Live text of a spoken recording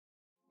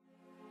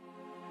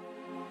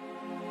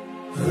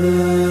Assalamu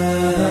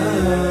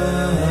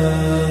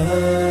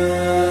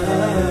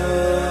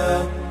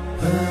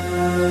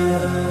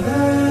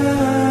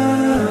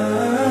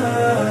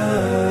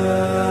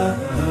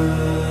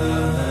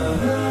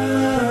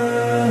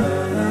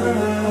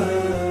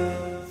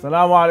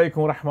alaikum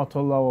wa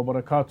rahmatullahi wa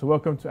barakatuh.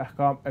 Welcome to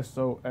Ahkam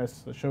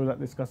SOS, a show that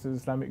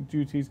discusses Islamic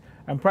duties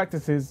and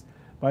practices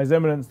by His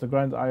Eminence, the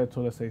Grand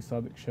Ayatollah Sayed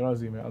Sadiq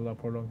Shirazi. May Allah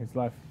prolong his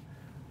life.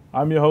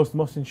 I'm your host,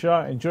 Mohsin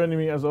Shah, and joining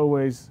me as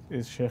always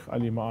is Sheikh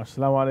Ali Ma'ash.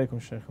 Assalamu alaikum,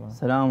 Sheikh.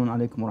 Assalamu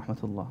alaikum wa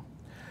rahmatullah.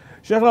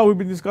 Sheikh, we've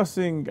been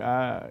discussing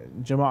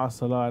Jama'ah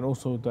Salah and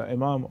also the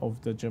Imam of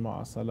the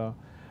Jama'ah Salah.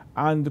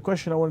 And the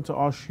question I wanted to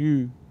ask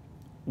you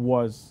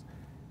was,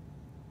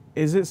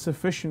 is it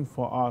sufficient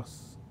for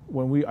us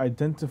when we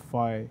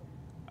identify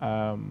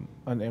an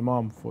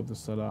Imam for the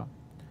Salah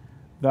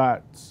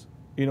that,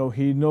 you know,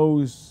 he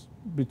knows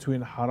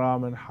between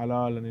haram and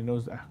halal and he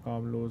knows the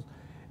Ahkam laws?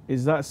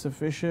 Is that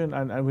sufficient?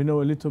 And we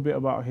know a little bit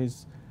about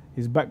his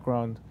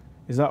background.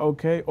 Is that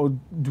okay? Or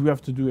do we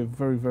have to do a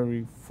very,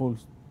 very full,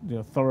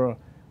 thorough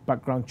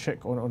background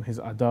check on his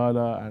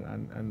adala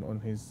and on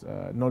his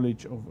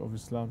knowledge of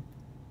Islam?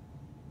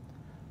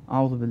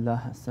 أعوذ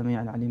بالله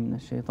السميع العليم من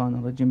الشيطان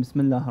الرجيم بسم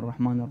الله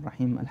الرحمن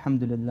الرحيم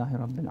الحمد لله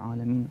رب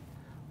العالمين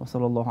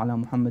وصلى الله على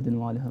محمد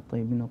وآله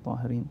الطيبين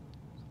الطاهرين.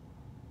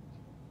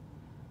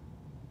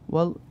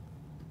 Well,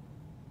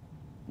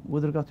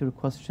 with regard to your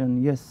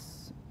question, yes,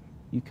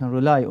 you can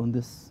rely on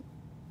this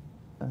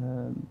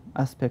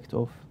aspect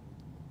of,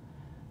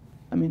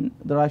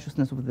 the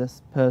righteousness of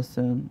this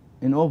person.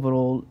 In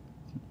overall,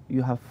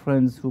 you have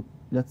friends who,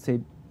 let's say,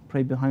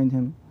 pray behind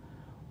him,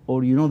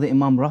 or you know the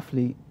Imam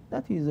roughly,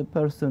 that he is a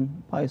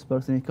person, pious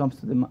person. He comes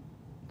to the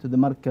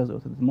markaz or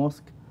to the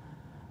mosque,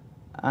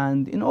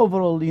 and in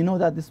overall, you know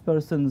that this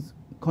person's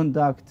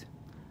conduct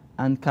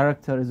and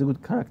character is a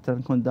good character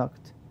and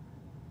conduct.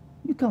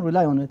 You can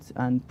rely on it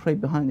and pray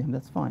behind him.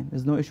 That's fine.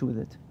 There's no issue with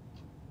it.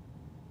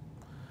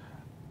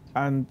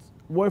 And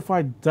what if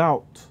I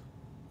doubt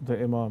the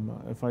Imam?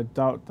 If I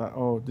doubt that,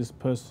 this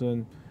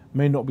person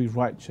may not be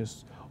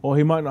righteous, or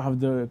he might not have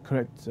the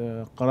correct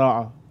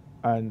qira'ah,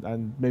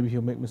 and maybe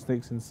he'll make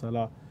mistakes in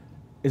salah.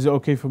 Is it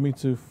okay for me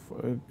to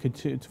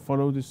continue to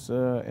follow this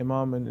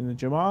Imam in the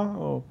Jama'ah,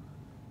 or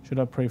should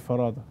I pray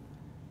farada?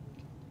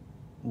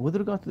 With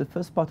regard to the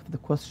first part of the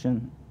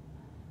question,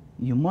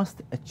 you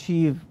must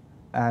achieve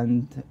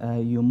and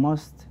you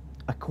must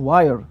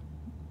acquire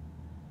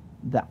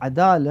the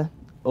adala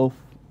of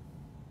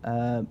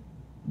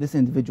this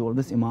individual,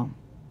 this Imam.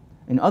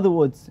 In other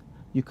words,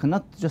 you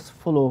cannot just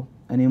follow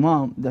an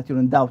Imam that you're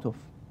in doubt of.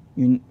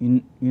 You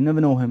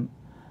never know him,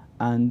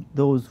 and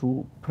those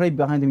who pray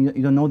behind him,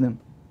 you don't know them.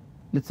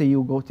 Let's say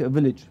you go to a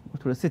village or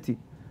to a city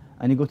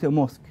and you go to a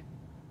mosque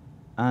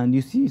and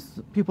you see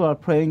people are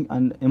praying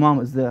and Imam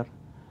is there,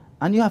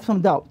 and you have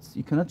some doubts.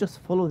 You cannot just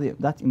follow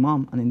that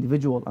Imam, an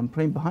individual, and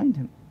pray behind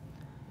him.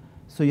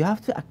 So you have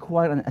to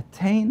acquire and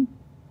attain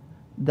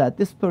that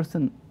this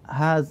person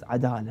has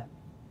adala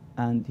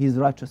and he's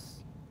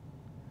righteous.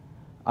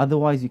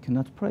 Otherwise you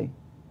cannot pray.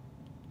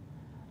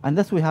 And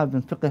that's we have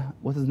in fiqh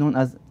what is known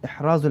as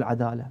ihrazul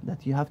adala,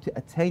 that you have to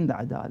attain the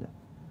adala,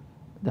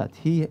 that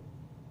he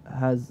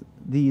has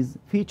these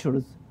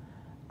features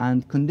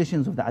and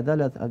conditions of the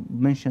adala that I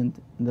mentioned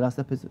in the last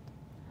episode.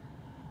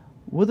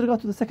 With regard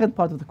to the second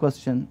part of the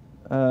question,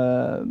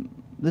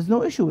 there's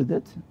no issue with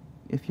it.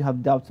 If you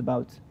have doubts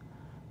about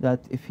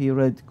that, if he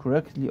read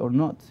correctly or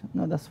not,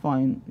 no, that's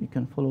fine. You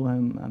can follow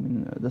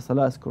him. The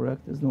salah is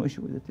correct. There's no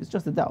issue with it. It's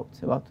just a doubt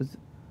about his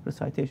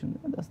recitation.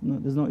 There's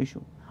no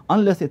issue.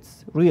 Unless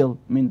it's real.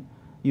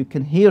 You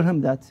can hear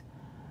him that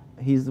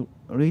he's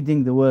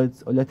reading the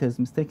words or letters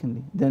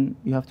mistakenly. Then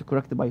you have to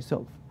correct it by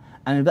yourself.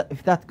 And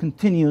if that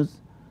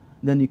continues,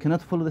 then you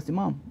cannot follow this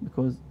Imam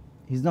because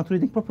he's not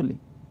reading properly.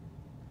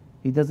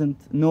 He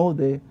doesn't know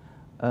the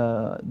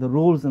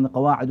rules and the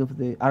qawa'id of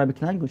the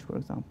Arabic language, for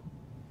example,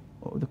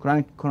 or the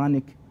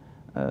Quranic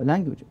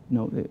language,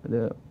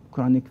 the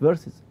Quranic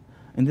verses.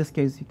 In this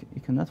case,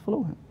 you cannot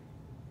follow him.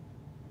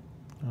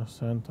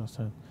 Ahsan.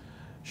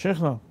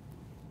 Sheikhna,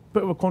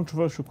 bit of a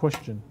controversial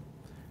question.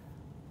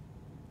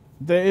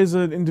 There is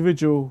an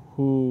individual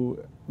who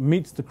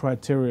meets the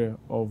criteria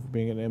of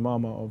being an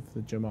imama of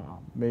the Jama'ah.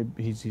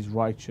 Maybe he's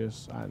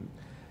righteous and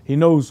he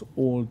knows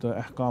all the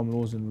ahkam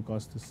laws in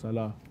regards to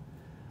salah,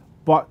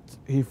 but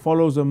he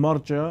follows a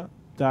marja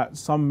that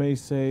some may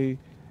say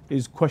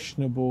is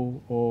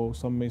questionable, or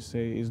some may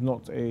say is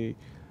not a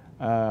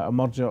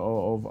marja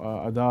of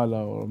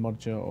adala, or a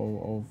marja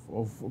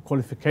of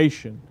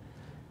qualification.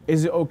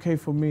 Is it okay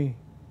for me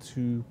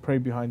to pray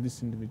behind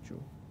this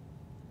individual?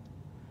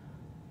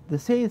 The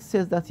Sayyid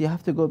says that you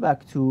have to go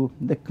back to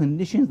the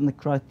conditions and the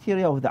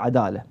criteria of the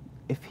adala.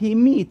 If he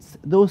meets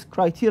those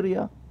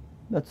criteria,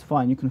 that's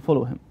fine, you can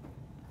follow him,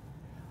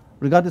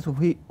 regardless of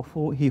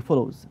who he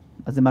follows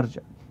as a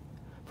marja.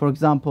 For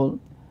example,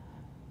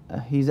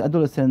 his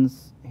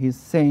adolescence, he's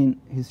sane,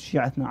 he's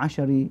Shi'atna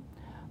Ashari,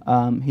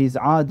 he's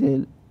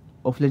adil,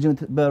 of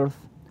legitimate birth,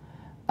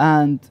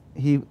 and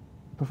he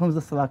performs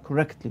the salah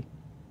correctly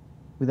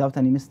without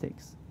any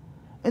mistakes.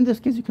 In this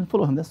case, you can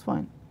follow him, that's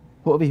fine.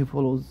 Whoever he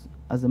follows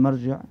as a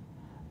marja',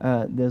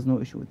 there's no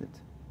issue with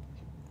it.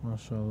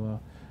 MashaAllah.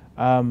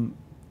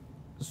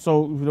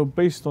 So,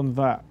 based on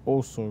that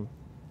also,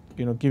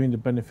 giving the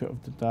benefit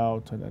of the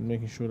doubt and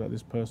making sure that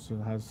this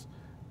person has,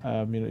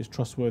 is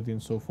trustworthy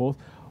and so forth.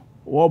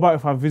 What about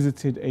if I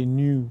visited a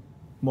new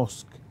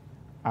mosque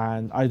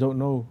and I don't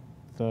know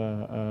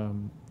the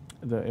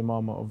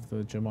imama of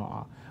the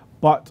Jama'ah,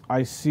 but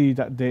I see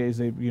that there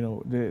is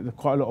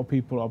quite a lot of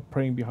people are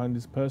praying behind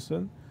this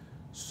person.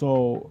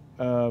 So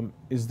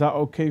is that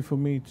okay for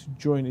me to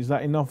join? Is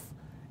that enough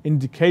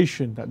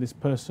indication that this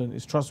person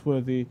is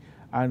trustworthy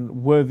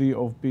and worthy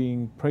of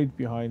being prayed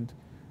behind?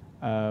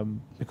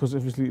 Because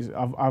obviously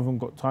I haven't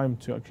got time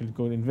to actually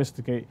go and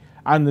investigate,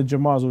 and the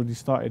Jama'ah's already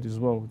started as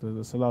well.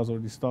 The Salah's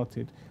already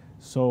started.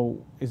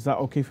 So is that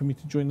okay for me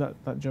to join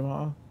that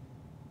Jama'ah?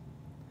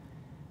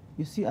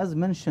 You see, as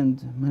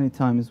mentioned many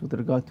times with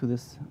regard to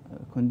this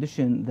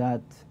condition,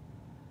 that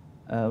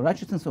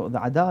righteousness or the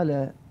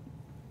adala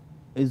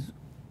is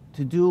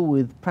to do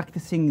with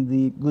practicing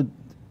the good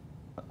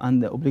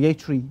and the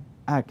obligatory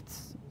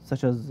acts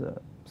such as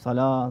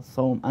salah,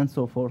 sawm and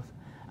so forth,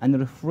 and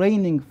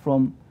refraining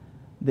from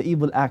the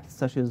evil acts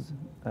such as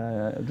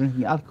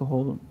drinking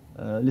alcohol,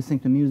 listening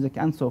to music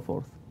and so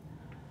forth.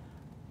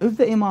 If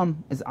the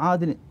imam is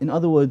adil, in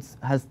other words,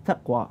 has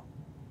taqwa,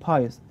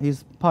 pious,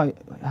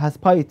 has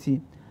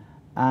piety,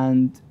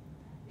 and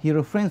he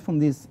refrains from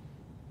these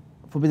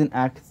forbidden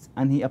acts,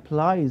 and he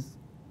applies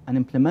and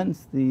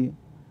implements the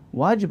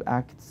wajib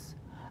acts,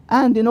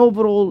 and in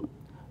overall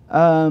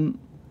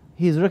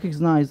he is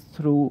recognized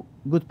through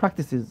good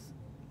practices.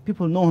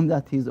 People know him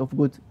that he is of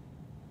good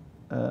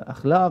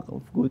akhlaq,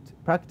 of good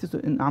practice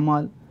in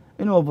amal.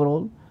 In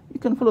overall, you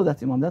can follow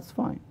that imam, that's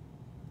fine.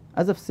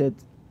 As I've said,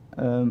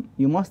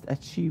 you must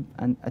achieve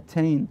and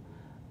attain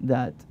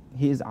that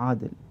he is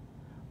adil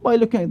by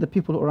looking at the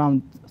people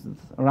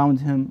around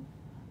him,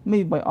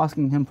 maybe by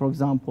asking him, for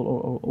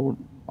example, or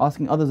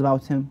asking others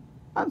about him,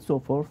 and so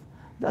forth.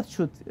 That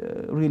should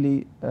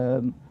really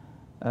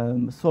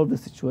solve the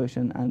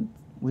situation, and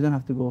we don't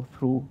have to go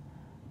through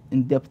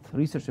in-depth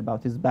research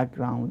about his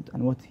background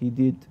and what he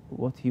did,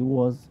 what he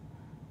was.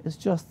 It's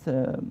just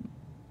the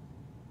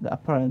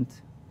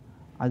apparent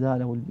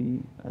adala will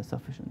be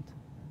sufficient.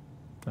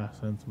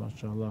 Ahsant,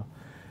 mashallah.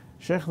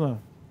 Shaykhna,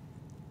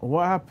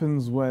 what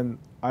happens when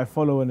I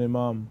follow an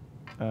imam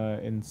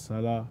in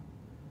salah,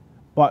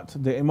 but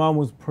the imam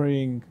was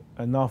praying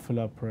a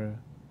nafila prayer,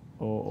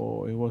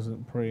 or he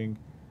wasn't praying,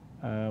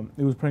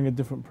 he was praying a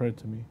different prayer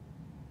to me?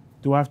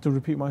 Do I have to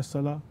repeat my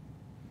salah?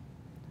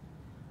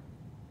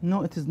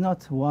 No, it is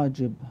not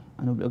wajib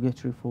and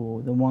obligatory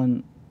for the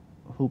one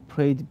who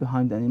prayed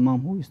behind an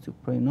imam who used to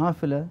pray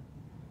nafila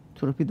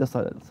to repeat the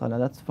salah.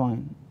 That's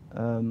fine.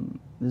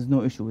 There's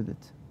no issue with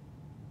it,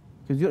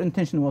 because your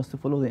intention was to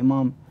follow the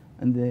imam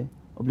in the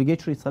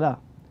obligatory salah,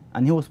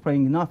 and he was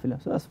praying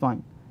nafila, so that's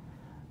fine.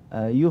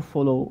 You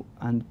follow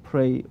and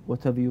pray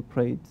whatever you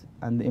prayed,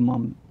 and the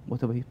imam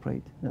whatever he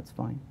prayed, that's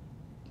fine.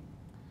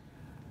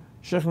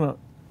 Shaykhna,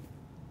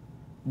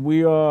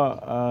 we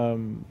are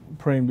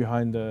praying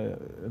behind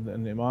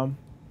an imam,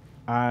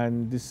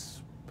 and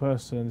this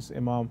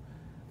imam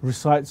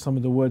recites some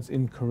of the words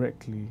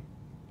incorrectly.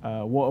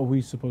 What are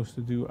we supposed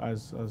to do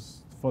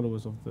as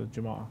followers of the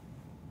Jama'ah?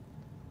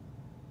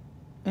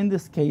 In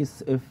this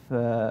case, if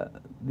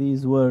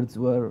these words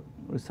were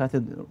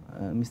recited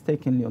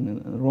mistakenly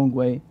in the wrong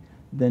way,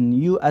 then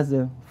you as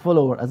a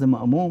follower, as a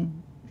ma'mum,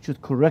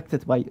 should correct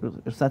it by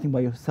reciting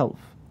by yourself.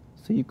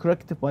 So you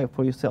correct it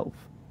for yourself.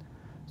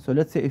 So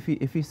let's say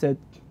if he said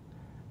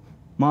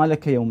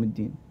Maliki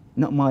yawmiddin,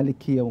 not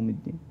Maliki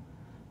yawmiddin,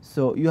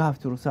 so you have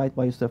to recite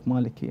by yourself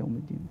Maliki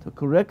yawmiddin to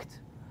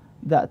correct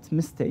that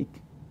mistake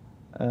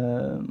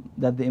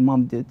that the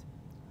imam did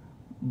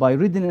by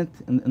reading it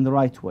in the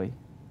right way.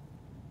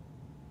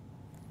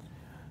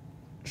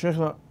 Shaykh,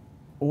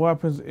 what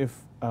happens if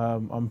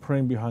I'm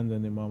praying behind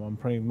an imam, I'm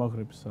praying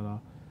Maghrib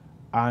Salah,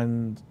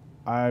 and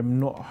I'm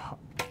not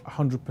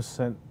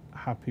 100%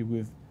 happy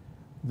with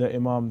the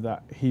imam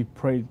that he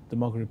prayed the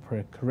Maghrib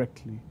prayer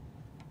correctly?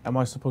 Am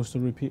I supposed to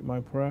repeat my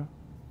prayer?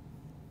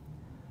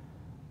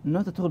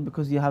 Not at all,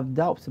 because you have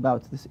doubts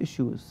about this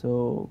issue.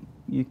 So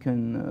you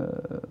can,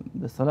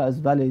 the Salah is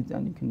valid,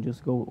 and you can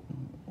just go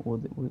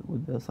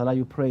with the Salah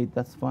you prayed.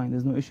 That's fine.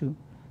 There's no issue.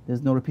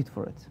 There's no repeat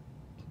for it.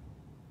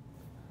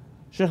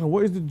 Shaykh,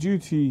 what is the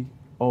duty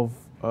of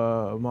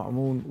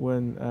Ma'mun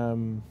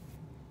when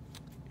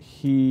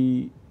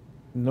he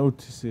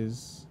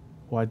notices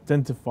or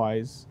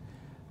identifies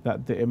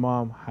that the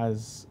imam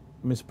has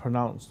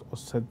mispronounced or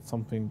said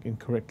something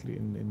incorrectly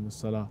in the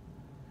Salah?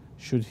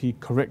 Should he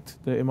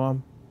correct the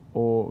imam,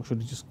 or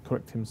should he just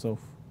correct himself?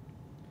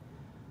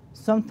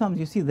 Sometimes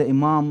you see the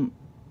imam,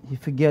 he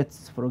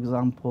forgets, for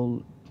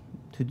example,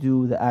 to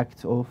do the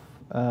act of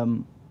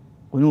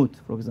qunut,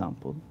 for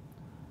example,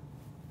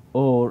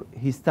 or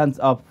he stands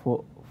up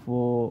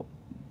for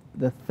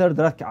the third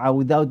rak'ah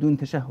without doing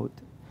tashahhud.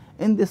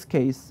 In this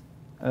case,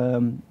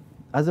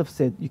 as I've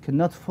said, you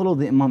cannot follow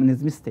the imam in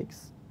his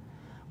mistakes,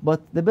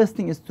 But the best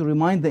thing is to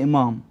remind the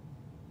Imam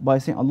by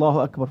saying Allahu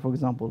Akbar, for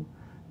example.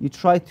 You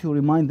try to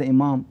remind the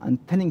Imam and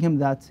telling him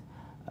that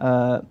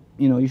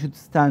you should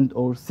stand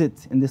or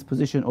sit in this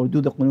position or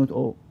do the qunut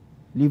or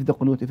leave the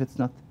qunut if it's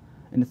not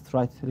in its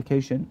right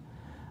location.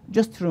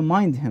 Just to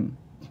remind him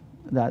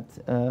that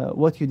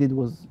what you did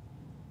was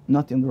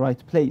not in the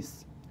right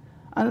place.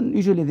 And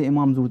usually the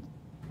Imams would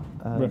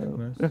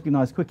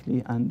recognize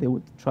quickly, and they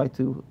would try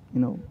to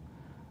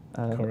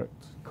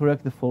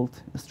correct the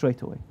fault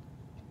straight away.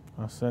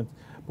 But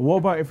what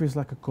about if it's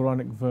like a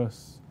Quranic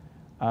verse?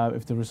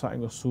 If they're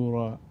reciting a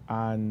surah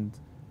and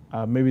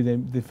maybe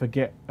they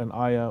forget an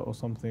ayah or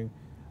something,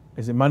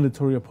 is it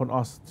mandatory upon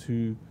us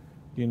to,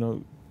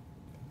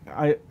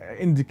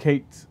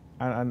 indicate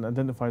and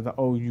identify that,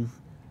 oh,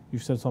 you've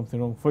said something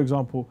wrong? For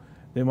example,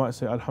 they might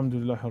say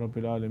Alhamdulillah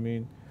Rabbil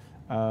Alameen,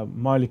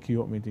 Maliki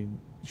Yawmiddin.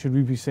 Should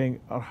we be saying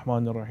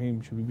Ar-Rahman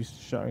Ar-Rahim? Should we be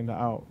shouting that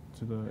out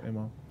to the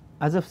Imam?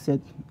 As I've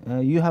said,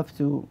 you have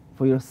to,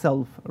 for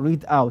yourself,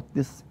 read out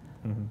this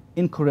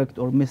incorrect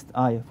or missed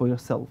ayah for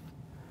yourself.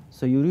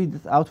 So you read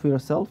it out for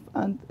yourself,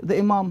 and the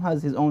Imam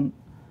has his own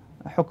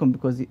hukum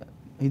because he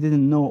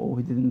didn't know, or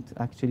he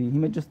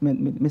may just made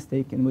a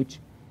mistake in which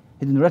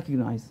he didn't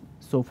recognize.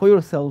 So for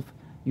yourself,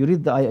 you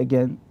read the ayah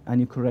again and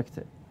you correct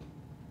it.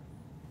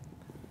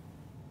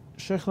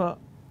 Shaykhna,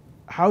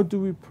 how do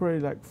we pray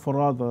like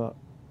Farada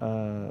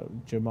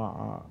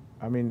Jama'ah?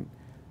 I mean,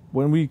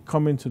 when we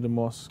come into the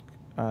mosque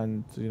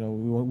and we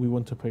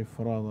want to pray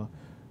Farada,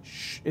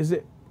 is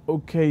it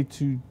okay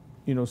to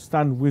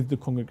stand with the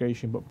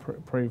congregation but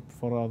pray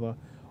Farada,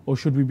 or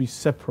should we be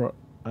separate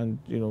and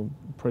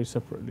pray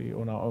separately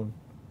on our own?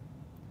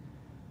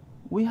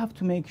 We have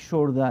to make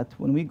sure that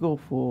when we go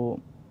for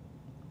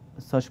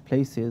such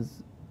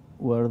places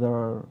where there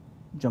are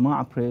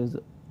Jama'ah prayers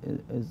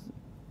is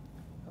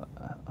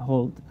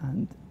held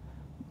and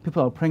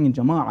people are praying in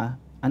Jama'ah,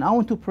 and I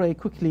want to pray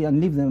quickly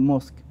and leave the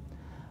mosque,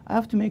 I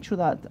have to make sure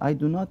that I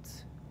do not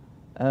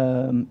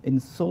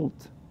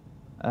insult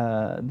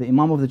the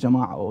Imam of the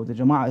Jama'ah or the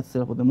Jama'ah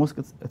itself or the mosque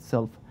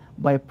itself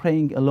by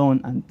praying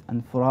alone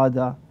and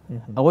Farada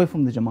away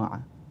from the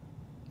Jama'ah.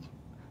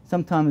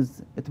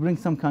 Sometimes it brings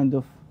some kind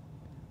of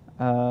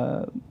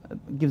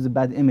gives a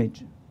bad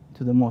image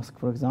to the mosque,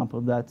 for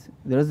example, that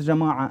there is a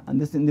Jama'ah and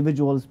this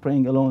individual is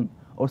praying alone.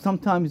 Or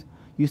sometimes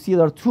you see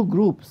there are two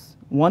groups,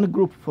 one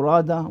group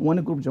Farada,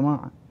 one group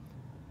Jama'ah.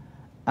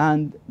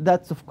 And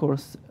that's of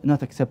course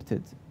not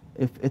accepted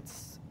if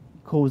it's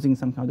causing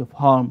some kind of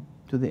harm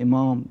to the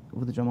Imam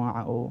of the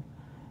Jama'ah or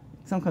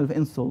some kind of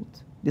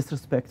insult,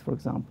 disrespect, for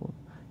example.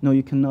 No,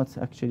 you cannot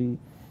actually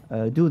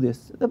do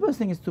this. The best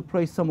thing is to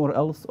pray somewhere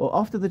else or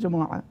after the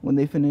Jama'ah when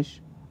they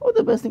finish, or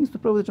the best thing is to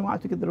pray with the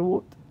Jama'ah to get the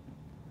reward.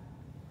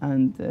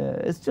 And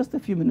it's just a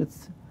few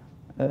minutes.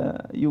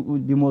 You will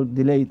be more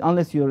delayed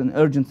unless you're in an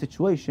urgent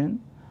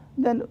situation.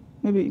 Then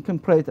maybe you can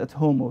pray it at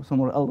home or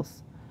somewhere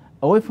else,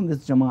 away from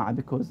this Jama'ah,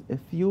 because if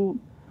you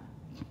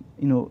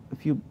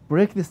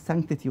break the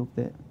sanctity of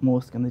the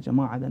mosque and the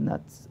Jama'ah, then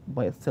that's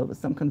by itself is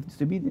some kind of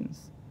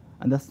disobedience,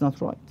 and that's not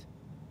right.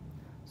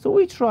 So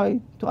we try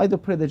to either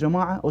pray the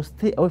Jama'ah or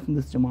stay away from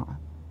this Jama'ah.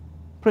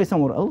 Pray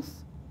somewhere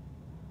else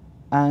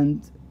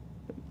and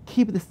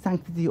keep the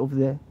sanctity of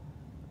the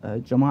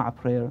Jama'ah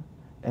prayer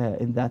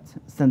in that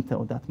center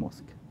or that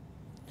mosque.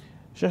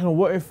 Sheikh,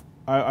 what if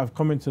I've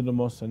come into the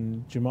mosque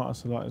and Jama'ah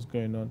Salah is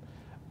going on,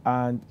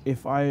 and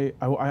if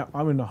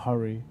I'm in a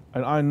hurry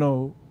and I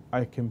know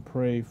I can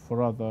pray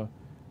Farada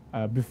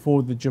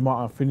before the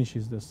Jama'ah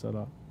finishes the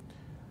Salah.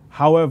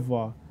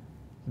 However,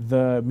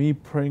 me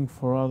praying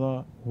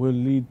Farada will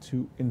lead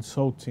to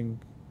insulting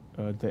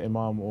the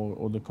Imam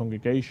or the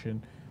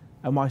congregation.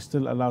 Am I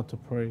still allowed to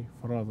pray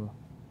Farada?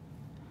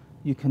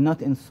 You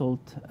cannot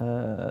insult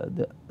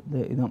the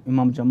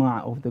Imam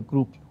Jama'ah of the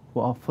group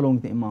who are following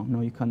the Imam.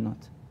 No, you cannot.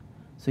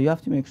 So you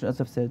have to make sure,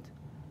 as I've said,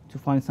 to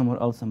find somewhere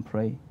else and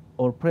pray,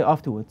 or pray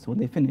afterwards when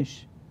they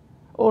finish,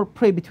 or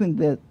pray between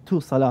the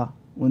two salah.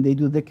 When they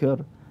do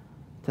dhikr,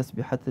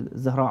 tasbihat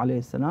al-Zahra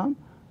alayhi salam,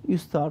 you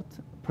start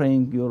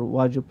praying your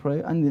wajib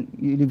prayer and then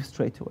you leave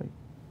straight away.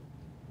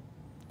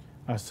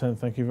 Ahsan,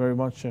 thank you very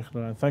much, Sheikh.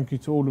 And thank you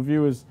to all the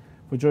viewers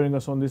for joining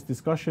us on this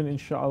discussion.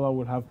 Inshallah,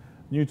 we'll have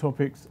new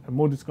topics and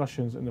more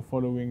discussions in the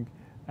following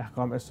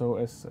Ahkam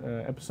SOS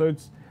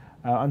episodes.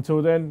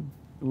 Until then,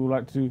 we would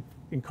like to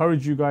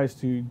encourage you guys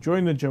to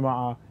join the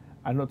Jama'ah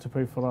and not to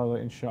pray Farada,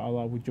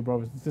 inshallah, with your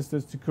brothers and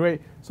sisters, to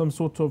create some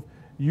sort of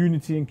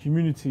unity and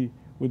community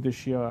with the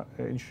Shia,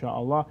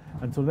 inshallah.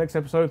 Until next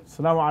episode,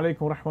 Assalamu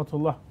alaikum wa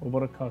rahmatullah wa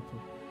barakatuh.